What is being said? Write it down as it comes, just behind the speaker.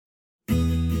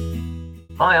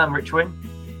Hi, I'm Rich Wynn.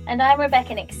 And I'm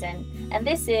Rebecca Nixon, and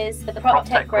this is the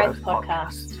PropTech Growth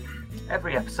Podcast.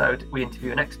 Every episode, we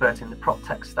interview an expert in the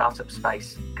PropTech startup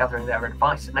space, gathering their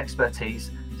advice and expertise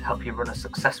to help you run a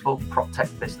successful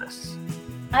PropTech business.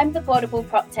 I'm the Portable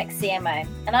PropTech CMO,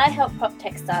 and I help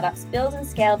PropTech startups build and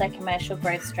scale their commercial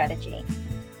growth strategy.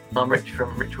 I'm Rich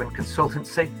from Rich Wynn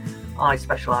Consultancy. I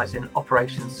specialise in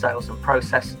operations, sales and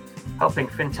process, helping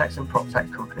fintechs and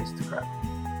PropTech companies to grow.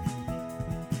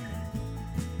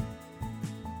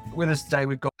 With us today,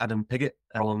 we've got Adam Pigott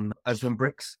on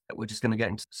OpenBrix. We're just going to get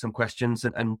into some questions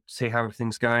and see how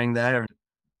everything's going there.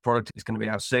 Product is going to be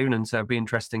out soon, and so it'll be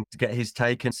interesting to get his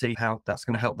take and see how that's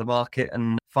going to help the market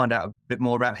and find out a bit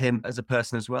more about him as a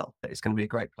person as well. It's going to be a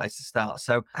great place to start.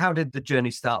 So how did the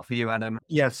journey start for you, Adam?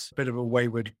 Yes, bit of a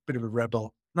wayward, bit of a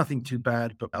rebel. Nothing too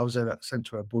bad, but I was sent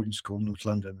to a boarding school in North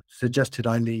London. Suggested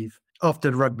I leave after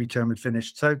the rugby term had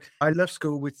finished. So I left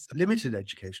school with limited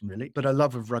education, really, but a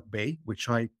love of rugby, which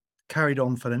I carried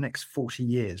on for the next 40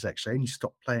 years, actually. I only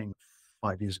stopped playing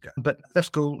 5 years ago. But left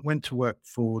school, went to work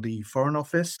for the Foreign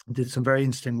Office, did some very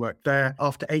interesting work there.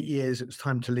 After 8 years, it was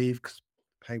time to leave because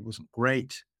pay wasn't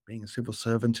great, being a civil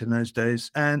servant in those days.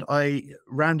 And I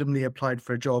randomly applied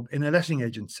for a job in a letting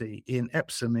agency in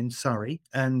Epsom in Surrey.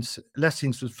 And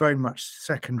lettings was very much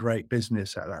second-rate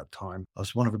business at that time. I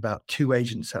was one of about 2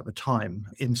 agents at the time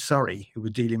in Surrey who were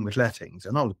dealing with lettings.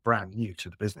 And I was brand new to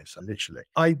the business, literally.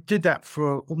 I did that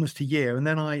for almost a year. And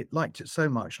then I liked it so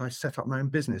much, I set up my own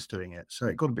business doing it. So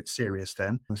it got a bit serious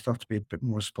then. I started to be a bit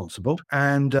more responsible.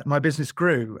 And my business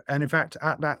grew. And in fact,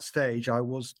 at that stage, I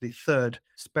was the third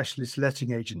specialist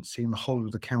letting agency in the whole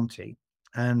of the county,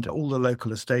 and all the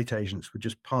local estate agents would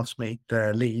just pass me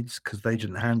their leads because they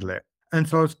didn't handle it. And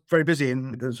so I was very busy,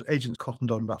 and those agents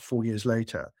cottoned on about 4 years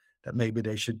later that maybe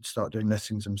they should start doing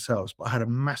lettings themselves. But I had a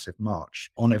massive march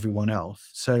on everyone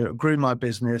else. So I grew my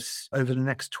business over the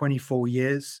next 24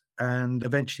 years and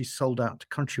eventually sold out to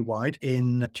Countrywide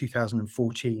in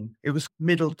 2014. It was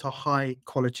middle to high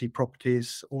quality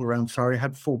properties all around Surrey. I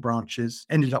had 4 branches,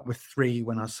 ended up with 3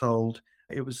 when I sold.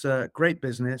 It was a great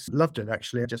business. Loved it,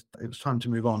 actually. It was time to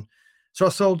move on. So I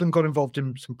sold and got involved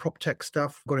in some prop tech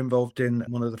stuff, got involved in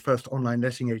one of the first online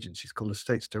letting agencies called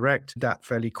Estates Direct, did that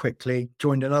fairly quickly,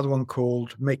 joined another one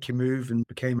called Make Your Move and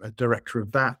became a director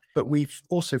of that. But we've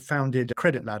also founded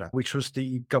Credit Ladder, which was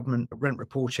the government rent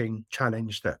reporting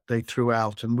challenge that they threw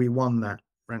out, and we won that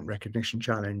rent recognition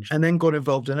challenge. And then got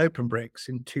involved in OpenBrix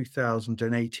in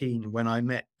 2018 when I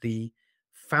met the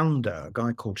founder, a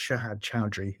guy called Shahad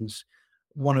Chowdhury, who's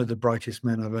one of the brightest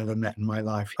men I've ever met in my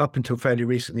life. Up until fairly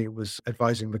recently, was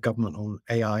advising the government on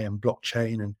AI and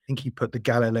blockchain. And I think he put the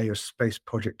Galileo space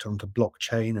project onto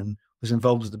blockchain and was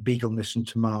involved with the Beagle mission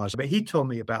to Mars. But he told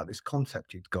me about this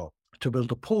concept he'd got to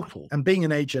build a portal. And being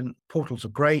an agent, portals are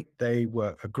great. They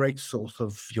were a great source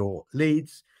of your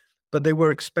leads, but they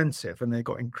were expensive and they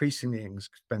got increasingly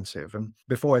expensive. And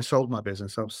before I sold my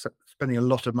business, I was spending a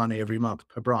lot of money every month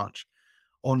per branch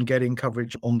on getting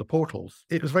coverage on the portals.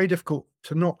 It was very difficult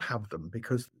to not have them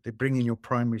because they bring in your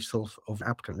primary source of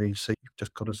applicant leads. So you've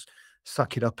just got to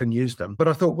suck it up and use them. But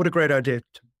I thought, what a great idea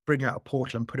to bring out a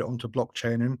portal and put it onto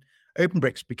blockchain. And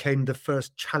OpenBrix became the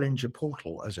first challenger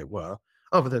portal, as it were,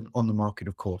 other than on the market,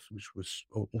 of course, which was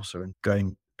also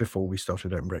going before we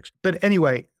started OpenBrix. But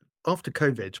anyway, after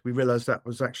COVID, we realized that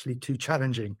was actually too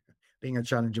challenging, being a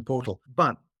challenger portal.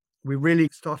 But we really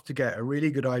started to get a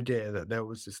really good idea that there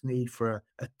was this need for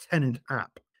a tenant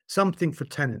app, something for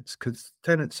tenants, because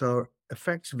tenants are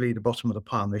effectively the bottom of the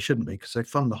pile. They shouldn't be, because they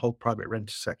fund the whole private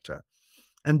renter sector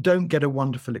and don't get a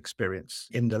wonderful experience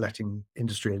in the letting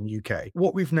industry in the UK.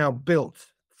 What we've now built,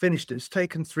 finished, it's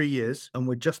taken 3 years and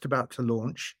we're just about to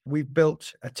launch. We've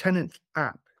built a tenant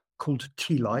app called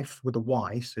T-Life with a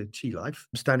Y, so T-Life,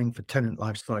 standing for Tenant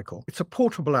Life Cycle. It's a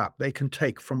portable app they can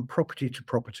take from property to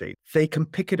property. They can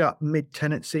pick it up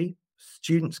mid-tenancy.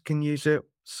 Students can use it.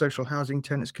 Social housing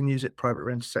tenants can use it. Private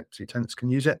rent sector tenants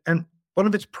can use it. And one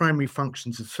of its primary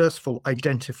functions is, first of all,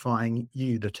 identifying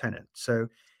you, the tenant. So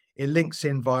it links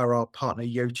in via our partner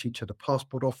Yoti to the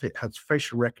passport off. It has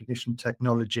facial recognition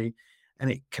technology, and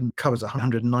it covers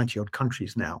 190 odd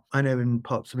countries now. I know in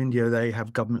parts of India, they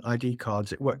have government ID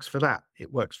cards. It works for that.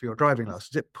 It works for your driving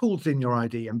license. It pulls in your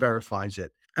ID and verifies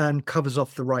it and covers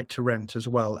off the right to rent as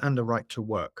well and the right to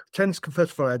work. Tenants can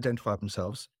first of all identify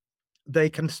themselves. They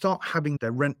can start having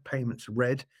their rent payments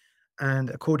read, and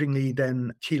accordingly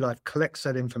then T-Life collects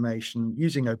that information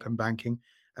using open banking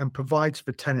and provides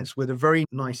for tenants with a very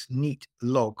nice, neat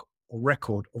log or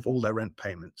record of all their rent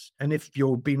payments. And if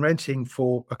you've been renting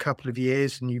for a couple of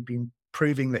years and you've been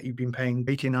proving that you've been paying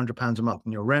 £1,800 a month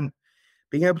in your rent,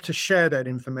 being able to share that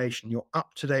information, your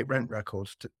up-to-date rent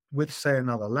records with, say,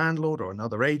 another landlord or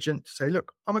another agent to say,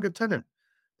 look, I'm a good tenant.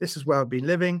 This is where I've been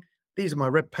living. These are my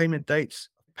rent payment dates.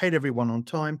 I've paid everyone on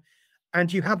time.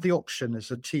 And you have the option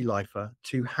as a T-lifer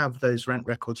to have those rent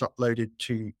records uploaded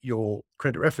to your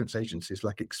credit reference agencies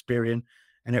like Experian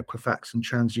and Equifax and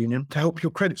TransUnion to help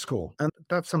your credit score. And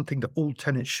that's something that all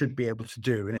tenants should be able to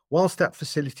do. And whilst that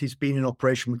facility's been in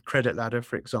operation with Credit Ladder,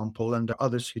 for example, and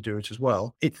others who do it as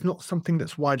well, it's not something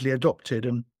that's widely adopted.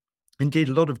 And indeed,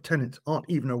 a lot of tenants aren't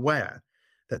even aware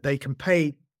that they can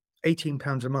pay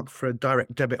 £18 a month for a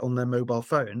direct debit on their mobile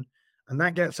phone, and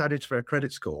that gets added to their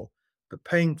credit score. But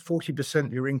paying 40%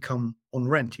 of your income on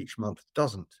rent each month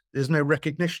doesn't. There's no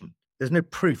recognition. There's no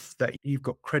proof that you've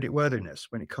got creditworthiness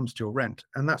when it comes to your rent,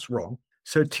 and that's wrong.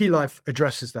 So T-Life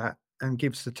addresses that and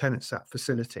gives the tenants that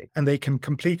facility. And they can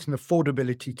complete an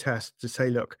affordability test to say,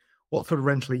 look, what sort of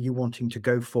rental are you wanting to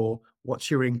go for? What's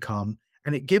your income?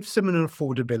 And it gives them an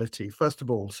affordability, first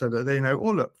of all, so that they know,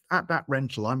 oh, look, at that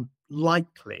rental, I'm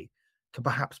likely to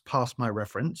perhaps pass my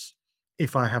reference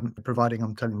if I haven't, providing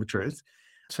I'm telling the truth.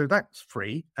 So that's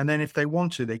free. And then if they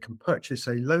want to, they can purchase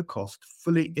a low-cost,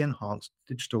 fully enhanced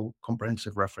digital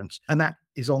comprehensive reference. And that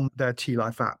is on their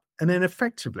T-Life app. And then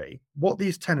effectively, what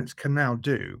these tenants can now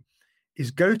do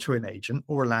is go to an agent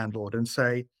or a landlord and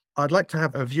say, I'd like to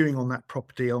have a viewing on that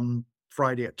property on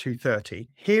Friday at 2:30.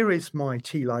 Here is my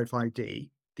T-Life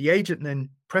ID. The agent then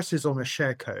presses on a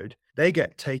share code. They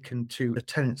get taken to the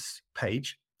tenant's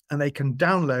page and they can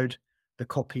download the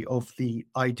copy of the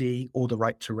ID or the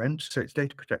right to rent. So it's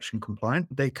data protection compliant.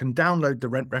 They can download the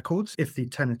rent records if the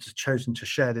tenant has chosen to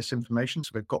share this information.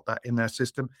 So they've got that in their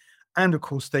system. And of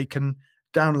course, they can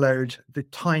download the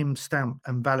timestamp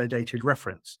and validated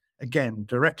reference, again,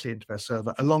 directly into their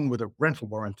server, along with a rental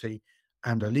warranty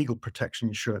and a legal protection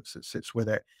insurance that sits with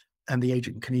it. And the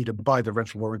agent can either buy the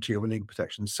rental warranty or legal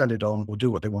protection, sell it on, or do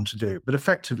what they want to do. But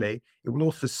effectively, it will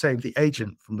also save the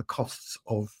agent from the costs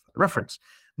of reference.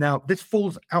 Now, this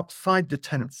falls outside the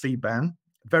tenant fee ban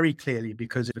very clearly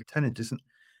because if a tenant is an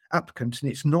applicant and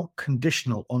it's not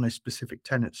conditional on a specific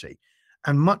tenancy,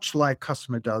 and much like a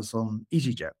customer does on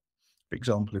EasyJet, for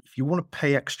example, if you want to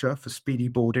pay extra for speedy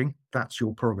boarding, that's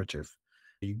your prerogative.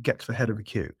 You get to the head of the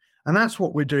queue. And that's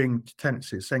what we're doing to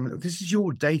tenancies, saying, look, this is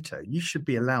your data. You should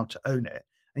be allowed to own it,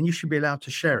 and you should be allowed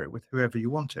to share it with whoever you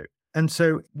want to. And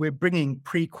so we're bringing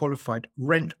pre-qualified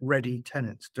rent-ready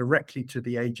tenants directly to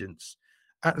the agents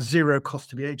at zero cost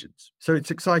to the agents. So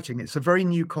it's exciting. It's a very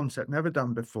new concept, never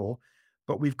done before,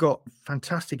 but we've got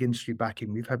fantastic industry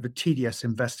backing. We've had the TDS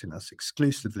invest in us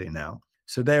exclusively now.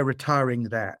 So they're retiring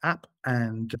their app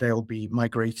and they'll be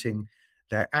migrating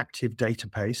their active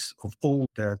database of all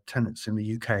their tenants in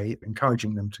the UK,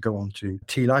 encouraging them to go on to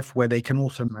T-Life, where they can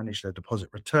also manage their deposit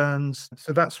returns.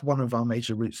 So that's one of our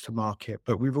major routes to market.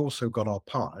 But we've also got our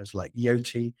partners like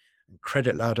Yoti and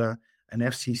Credit Ladder and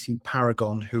FCC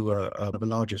Paragon, who are the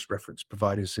largest reference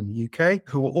providers in the UK,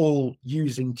 who are all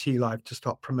using T-Life to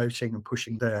start promoting and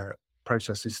pushing their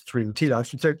processes through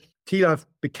T-Life. And so T-Life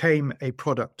became a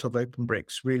product of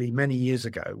OpenBrix really many years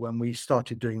ago when we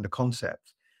started doing the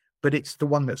concept. But it's the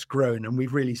one that's grown, and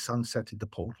we've really sunsetted the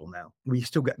portal now. We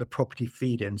still get the property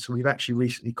feed in. So we've actually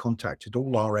recently contacted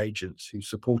all our agents who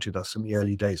supported us in the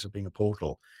early days of being a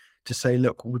portal to say,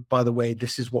 look, by the way,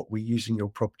 this is what we're using your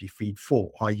property feed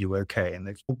for. Are you okay? And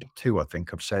there's two, I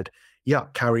think, have said, yeah,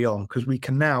 carry on, because we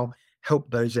can now help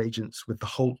those agents with the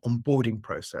whole onboarding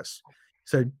process.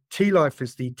 So T-Life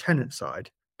is the tenant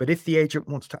side, but if the agent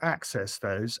wants to access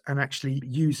those and actually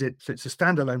use it, so it's a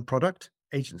standalone product,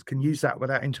 agents can use that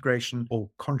without integration or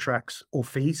contracts or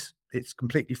fees. It's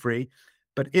completely free.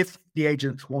 But if the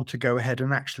agents want to go ahead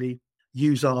and actually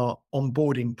use our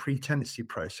onboarding pre-tenancy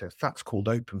process, that's called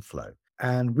OpenFlow.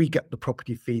 And we get the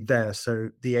property feed there. So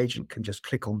the agent can just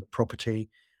click on the property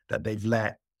that they've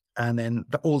let. And then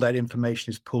all that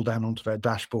information is pulled down onto their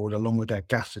dashboard along with their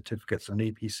gas certificates and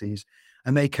EPCs.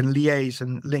 And they can liaise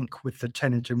and link with the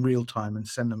tenant in real time and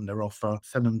send them their offer,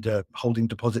 send them the holding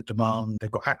deposit demand.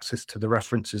 They've got access to the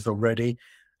references already.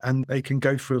 And they can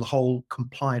go through the whole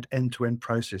compliant end-to-end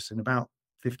process in about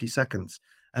 50 seconds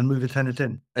and move a tenant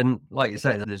in. And like you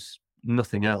say, there's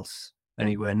nothing else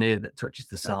anywhere near that touches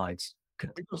the sides.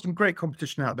 We've got some great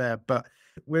competition out there, but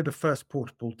we're the first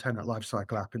portable tenant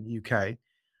lifecycle app in the UK.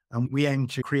 And we aim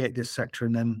to create this sector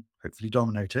and then hopefully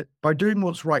dominate it by doing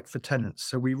what's right for tenants.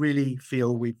 So we really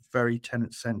feel we're very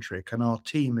tenant-centric, and our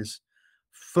team is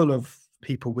full of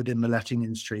people within the letting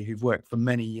industry who've worked for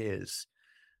many years.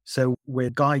 So we're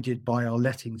guided by our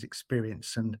lettings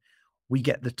experience, and we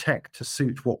get the tech to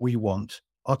suit what we want.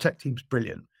 Our tech team's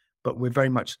brilliant, but we're very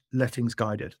much lettings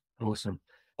guided. Awesome.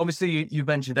 Obviously, you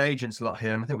mentioned agents a lot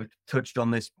here, and I think we've touched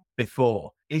on this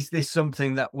before. Is this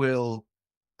something that will,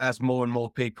 as more and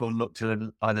more people look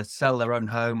to either sell their own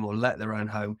home or let their own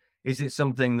home, is it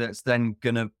something that's then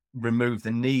going to remove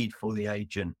the need for the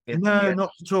agent? No,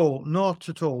 not at all. Not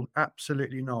at all.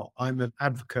 Absolutely not. I'm an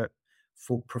advocate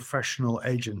for professional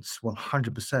agents,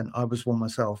 100%. I was one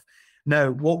myself.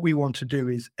 No, what we want to do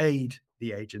is aid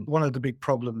the agent. One of the big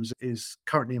problems is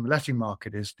currently in the letting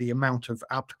market is the amount of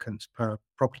applicants per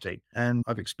property. And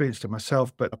I've experienced it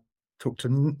myself, but I've talked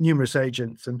to numerous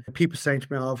agents and people saying to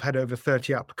me, oh, I've had over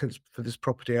 30 applicants for this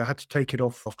property. I had to take it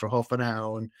off after half an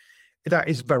hour. And that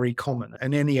is very common.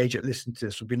 And any agent listening to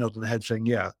this would be nodding their head saying,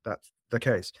 yeah, that's the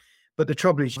case. But the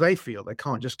trouble is they feel they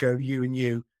can't just go you and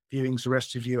you, viewings the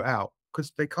rest of you out,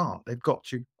 because they can't. They've got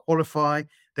to qualify.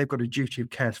 They've got a duty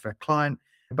of care to their client.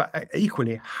 But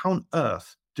equally, how on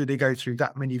earth do they go through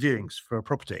that many viewings for a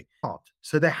property? Can't.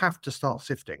 So they have to start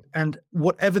sifting. And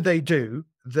whatever they do,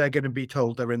 they're going to be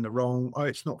told they're in the wrong. Oh,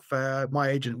 it's not fair. My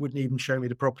agent wouldn't even show me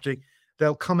the property.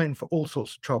 They'll come in for all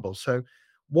sorts of trouble. So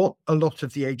what a lot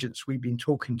of the agents we've been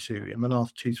talking to in the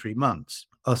last 2-3 months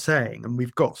are saying, and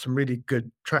we've got some really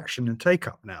good traction and take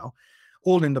up now,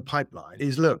 all in the pipeline,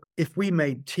 is look, if we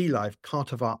made T-Live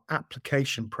part of our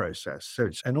application process, so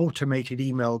it's an automated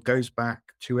email goes back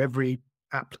to every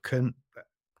applicant that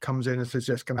comes in and says,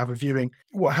 yes, can I have a viewing?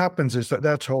 What happens is that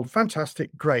they're told,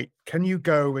 fantastic, great. Can you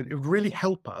go? And it would really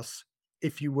help us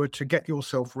if you were to get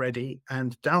yourself ready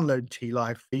and download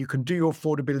T-Live. You can do your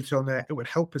affordability on there. It would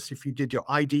help us if you did your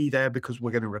ID there because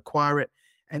we're going to require it.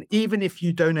 And even if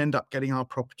you don't end up getting our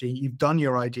property, you've done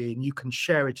your ID and you can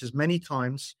share it as many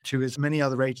times to as many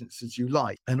other agents as you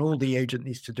like. And all the agent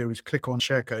needs to do is click on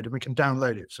share code and we can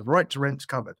download it. So right to rent's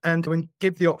covered. And we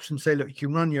give the option, say, look, you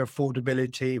can run your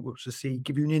affordability, which will see,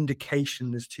 give you an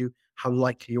indication as to how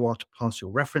likely you are to pass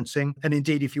your referencing. And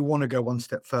indeed, if you want to go one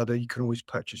step further, you can always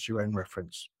purchase your own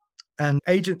reference. And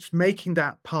agents making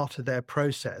that part of their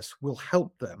process will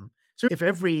help them. So if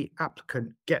every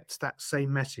applicant gets that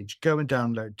same message, go and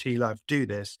download T-Live, do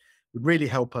this, would really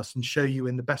help us and show you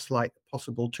in the best light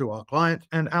possible to our client.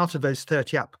 And out of those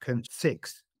 30 applicants,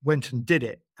 6 went and did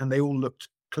it. And they all looked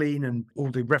clean and all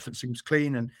the referencing was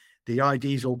clean and the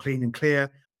IDs all clean and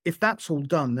clear. If that's all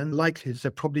done, then likely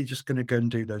they're probably just going to go and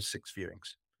do those 6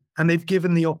 viewings. And they've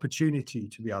given the opportunity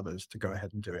to the others to go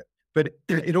ahead and do it. But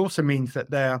it also means that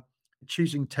they're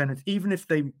choosing tenants, even if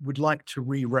they would like to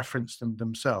re-reference them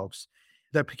themselves,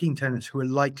 they're picking tenants who are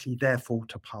likely, therefore,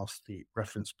 to pass the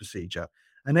reference procedure.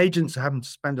 And agents are having to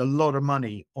spend a lot of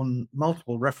money on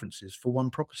multiple references for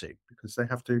one property because they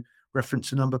have to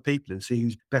reference a number of people and see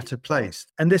who's better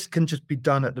placed. And this can just be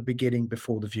done at the beginning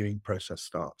before the viewing process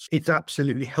starts. It's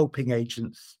absolutely helping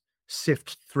agents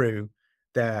sift through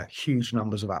their huge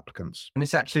numbers of applicants. And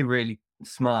it's actually really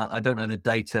smart. I don't know the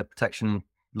data protection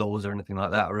laws or anything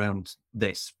like that around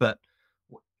this, but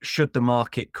should the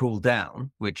market cool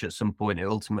down, which at some point it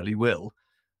ultimately will,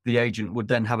 the agent would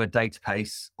then have a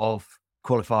database of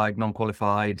qualified,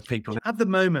 non-qualified people. At the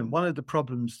moment, one of the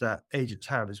problems that agents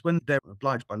have is when they're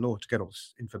obliged by law to get all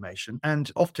this information,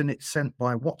 and often it's sent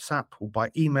by WhatsApp or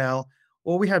by email.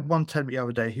 Or we had one tenant the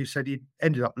other day who said he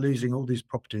ended up losing all these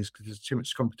properties because there's too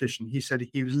much competition. He said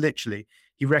he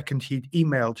reckoned he'd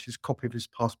emailed his copy of his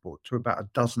passport to about a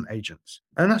dozen agents.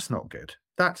 And that's not good.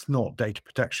 That's not data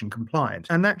protection compliant.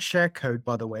 And that share code,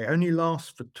 by the way, only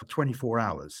lasts for 24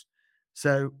 hours.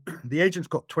 So the agent's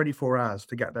got 24 hours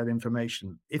to get that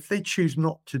information. If they choose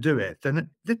not to do it, then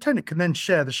the tenant can then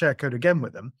share the share code again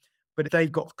with them, but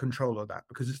they've got control of that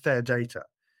because it's their data.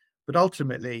 But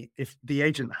ultimately, if the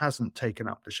agent hasn't taken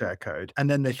up the share code and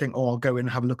then they think, oh, I'll go in and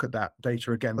have a look at that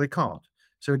data again, they can't.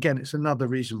 So again, it's another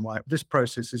reason why this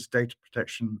process is Data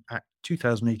Protection Act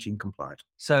 2018 compliant.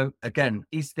 So again,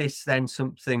 is this then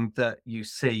something that you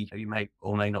see, you may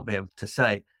or may not be able to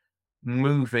say,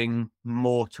 moving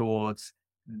more towards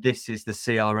this is the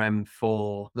CRM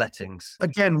for lettings?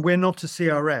 Again, we're not a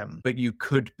CRM. But you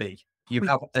could be. You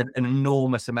have an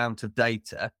enormous amount of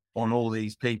data on all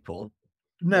these people.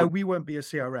 No, we won't be a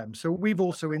CRM. So we've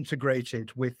also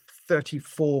integrated with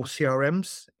 34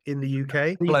 CRMs in the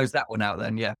UK. Blows that one out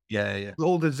then, yeah.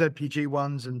 All the ZPG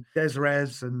ones and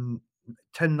Desres and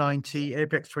 1090,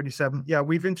 Apex 27. Yeah,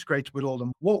 we've integrated with all of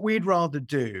them. What we'd rather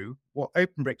do, what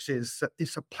OpenBrix is,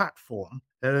 it's a platform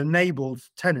that enables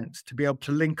tenants to be able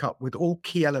to link up with all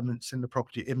key elements in the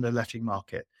property, in the letting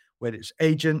market, whether it's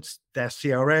agents, their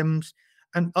CRMs,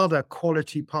 and other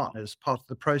quality partners part of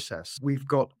the process. We've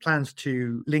got plans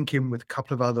to link in with a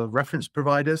couple of other reference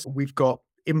providers. We've got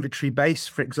Inventory Base,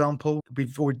 for example.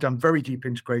 We've already done very deep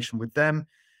integration with them.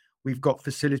 We've got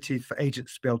facilities for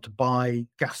agents to be able to buy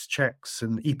gas checks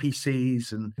and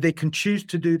EPCs, and they can choose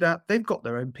to do that. They've got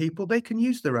their own people. They can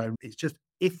use their own. It's just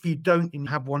if you don't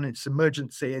have one, it's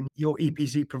emergency and your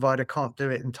EPC provider can't do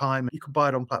it in time, you can buy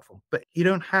it on platform. But you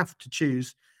don't have to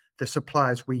choose the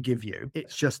suppliers we give you.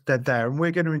 It's just they're there, and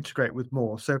we're going to integrate with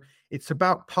more. So it's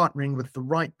about partnering with the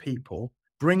right people,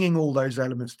 bringing all those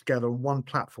elements together on one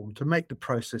platform to make the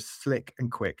process slick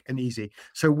and quick and easy.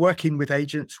 So working with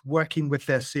agents, working with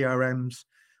their CRMs,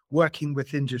 working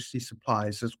with industry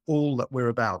suppliers is all that we're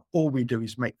about. All we do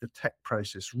is make the tech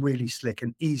process really slick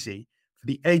and easy for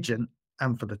the agent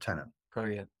and for the tenant.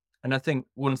 Brilliant. And I think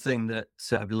one thing that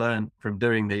I've learned from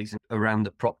doing these around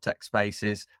the prop tech space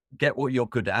is get what you're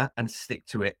good at and stick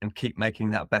to it and keep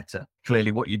making that better.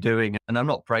 Clearly what you're doing, and I'm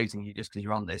not praising you just because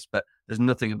you're on this, but there's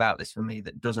nothing about this for me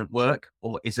that doesn't work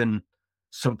or isn't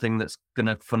something that's going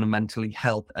to fundamentally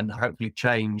help and hopefully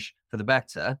change for the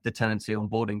better the tenancy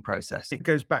onboarding process. It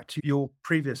goes back to your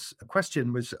previous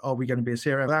question was, are we going to be a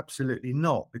CRM? Absolutely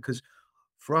not, because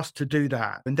for us to do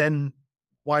that, and then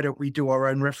why don't we do our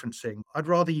own referencing? I'd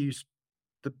rather use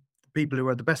the people who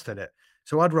are the best at it.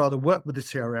 So I'd rather work with the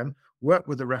CRM, work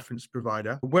with the reference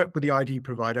provider, work with the ID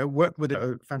provider, work with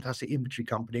a fantastic inventory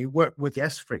company, work with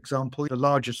Yes, for example, the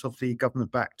largest of the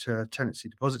government-backed tenancy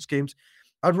deposit schemes.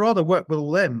 I'd rather work with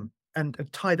all them and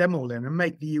tie them all in and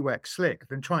make the UX slick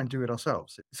than try and do it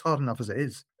ourselves. It's hard enough as it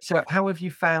is. So how have you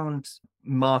found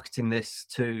marketing this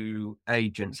to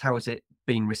agents? How has it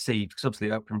been received? Because obviously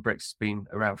OpenBrix has been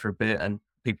around for a bit and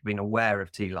people have been aware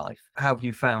of T-Life. How have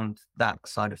you found that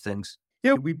side of things?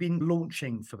 Yeah, we've been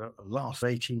launching for the last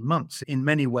 18 months in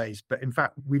many ways, but in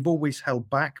fact, we've always held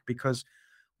back because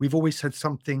we've always had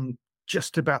something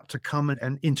just about to come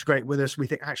and integrate with us. We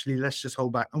think, actually, let's just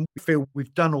hold back. And we feel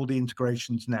we've done all the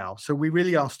integrations now. So we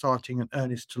really are starting in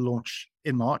earnest to launch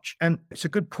in March. And it's a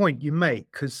good point you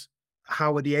make, because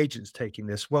how are the agents taking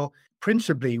this? Well,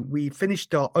 principally, we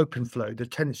finished our OpenFlow, the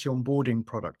tenancy onboarding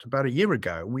product, about a year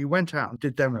ago. We went out and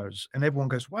did demos, and everyone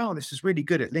goes, wow, this is really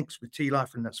good. It links with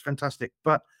T-Life, and that's fantastic.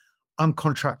 But I'm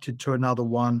contracted to another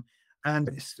one, and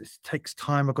it takes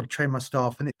time. I've got to train my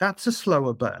staff, and that's a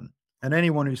slower burn. And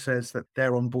anyone who says that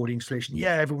their onboarding solution,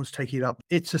 yeah, everyone's taking it up,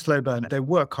 it's a slow burn. They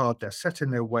work hard, they're set in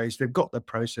their ways, they've got their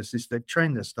processes, they've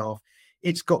trained their staff.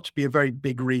 It's got to be a very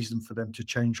big reason for them to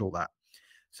change all that.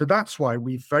 So that's why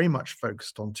we've very much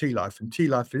focused on T-Life, and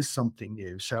T-Life is something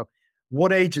new. So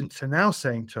what agents are now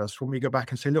saying to us when we go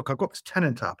back and say, look, I've got this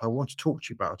tenant app, I want to talk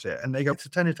to you about it. And they go, it's a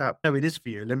tenant app. No, it is for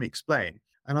you. Let me explain.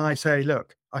 And I say,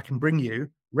 look, I can bring you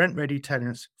rent-ready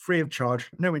tenants, free of charge,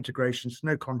 no integrations,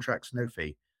 no contracts, no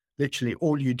fee. Literally,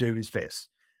 all you do is this.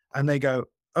 And they go,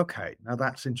 okay, now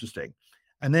that's interesting.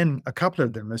 And then a couple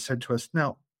of them have said to us,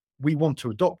 now, we want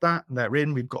to adopt that, and they're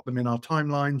in. We've got them in our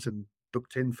timelines and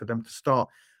booked in for them to start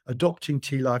adopting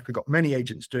T-Life. We've got many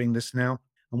agents doing this now.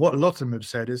 And what a lot of them have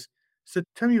said is, so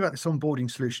tell me about this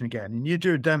onboarding solution again. And you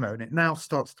do a demo and it now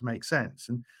starts to make sense.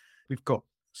 And we've got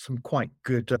some quite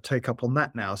good take up on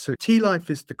that now. So T-Life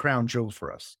is the crown jewel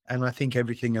for us. And I think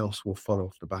everything else will follow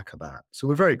off the back of that. So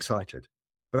we're very excited.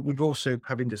 But we're also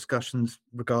having discussions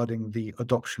regarding the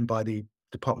adoption by the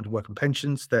Department of Work and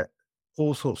Pensions, that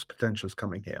all sorts of potentials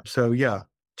coming here. So yeah,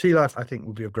 T-Life, I think,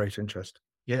 will be of great interest.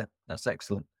 Yeah, that's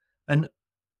excellent. And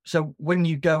so when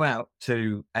you go out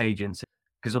to agents,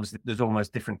 because obviously there's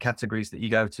almost different categories that you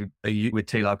go to. Are you with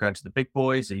T-Life going to the big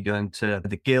boys? Are you going to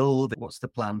the guild? What's the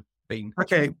plan been?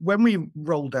 Okay, when we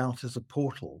rolled out as a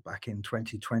portal back in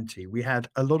 2020, we had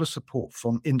a lot of support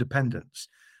from independents.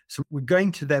 So we're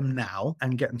going to them now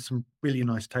and getting some really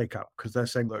nice take up, because they're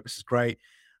saying, look, this is great.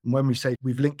 And when we say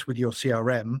we've linked with your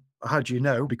CRM, how do you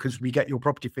know? Because we get your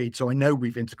property feed, so I know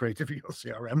we've integrated with your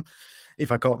CRM,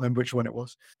 if I can't remember which one it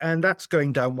was. And that's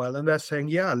going down well. And they're saying,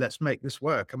 yeah, let's make this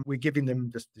work. And we're giving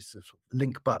them this sort of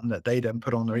link button that they then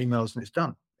put on their emails, and it's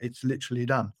done. It's literally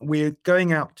done. We're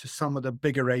going out to some of the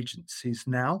bigger agencies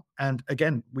now. And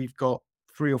again, we've got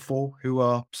 3 or 4 who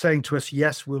are saying to us,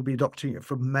 yes, we'll be adopting it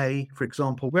from May, for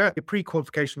example, where the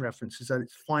pre-qualification reference is at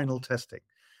its final testing.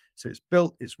 So it's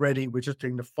built, it's ready. We're just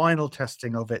doing the final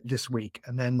testing of it this week.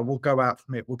 And then we'll go out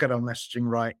from it. We'll get our messaging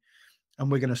right.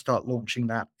 And we're going to start launching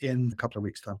that in a couple of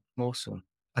weeks' time. Awesome.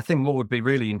 I think what would be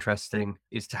really interesting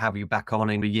is to have you back on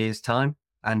in a year's time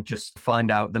and just find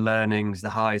out the learnings, the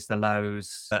highs, the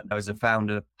lows. As a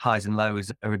founder, highs and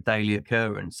lows are a daily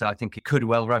occurrence. So I think it could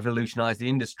well revolutionize the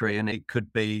industry, and it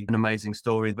could be an amazing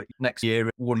story. But next year,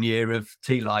 1 year of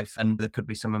T-Life, and there could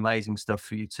be some amazing stuff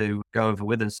for you to go over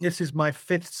with us. This is my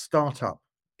 5th startup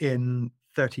in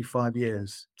 35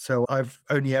 years. So I've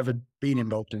only ever been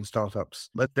involved in startups,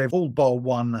 but they've all bar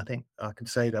one, I think I can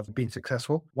say they've been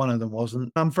successful. One of them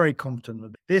wasn't. I'm very confident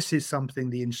that this is something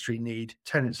the industry need.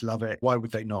 Tenants love it. Why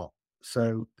would they not?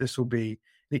 So this will be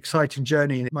an exciting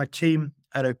journey. My team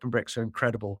at OpenBrix are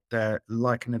incredible. They're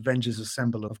like an Avengers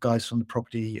assemble of guys from the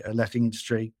property letting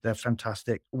industry. They're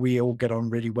fantastic. We all get on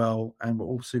really well and we're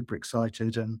all super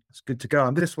excited and it's good to go.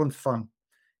 And this one's fun.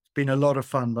 It's been a lot of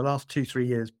fun. The last 2-3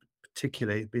 years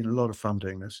particularly, it's been a lot of fun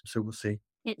doing this. So we'll see.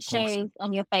 It shows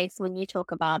on your face when you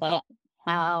talk about it,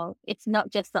 how it's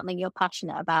not just something you're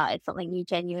passionate about, it's something you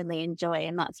genuinely enjoy.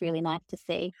 And that's really nice to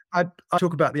see. I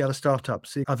talk about the other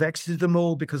startups. I've exited them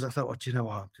all because I thought, well, do you know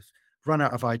what? I've just run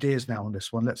out of ideas now on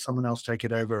this one. Let someone else take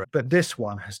it over. But this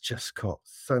one has just got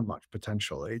so much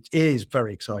potential. It is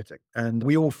very exciting. And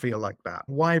we all feel like that.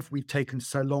 Why have we taken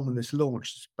so long on this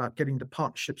launch? It's about getting the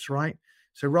partnerships right.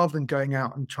 So rather than going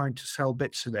out and trying to sell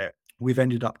bits of it, we've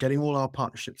ended up getting all our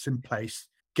partnerships in place,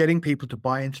 getting people to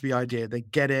buy into the idea. They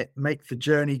get it, make the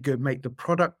journey good, make the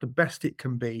product the best it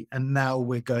can be. And now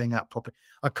we're going out properly.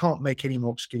 I can't make any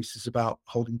more excuses about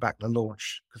holding back the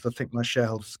launch because I think my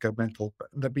shareholders go mental, but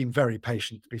they've been very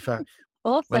patient, to be fair.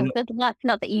 Awesome. Good luck.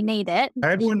 Not that you need it.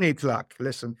 Everyone needs luck.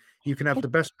 Listen, you can have the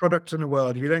best product in the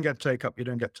world. If you don't get take up, you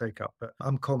don't get take up. But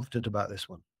I'm confident about this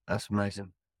one. That's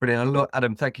amazing. Brilliant. Look,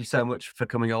 Adam, thank you so much for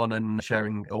coming on and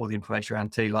sharing all the information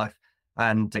around Tea Life.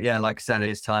 And yeah, like I said, it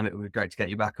is time. It would be great to get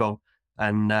you back on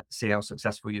and see how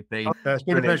successful you've been. It's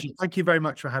been a pleasure. Thank you very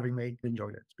much for having me.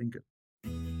 Enjoyed it. It's been good.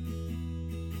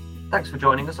 Thanks for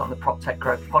joining us on the PropTech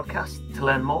Growth Podcast. To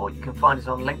learn more, you can find us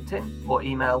on LinkedIn or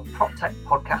email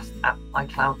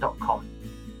proptechpodcast@icloud.com.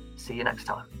 See you next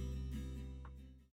time.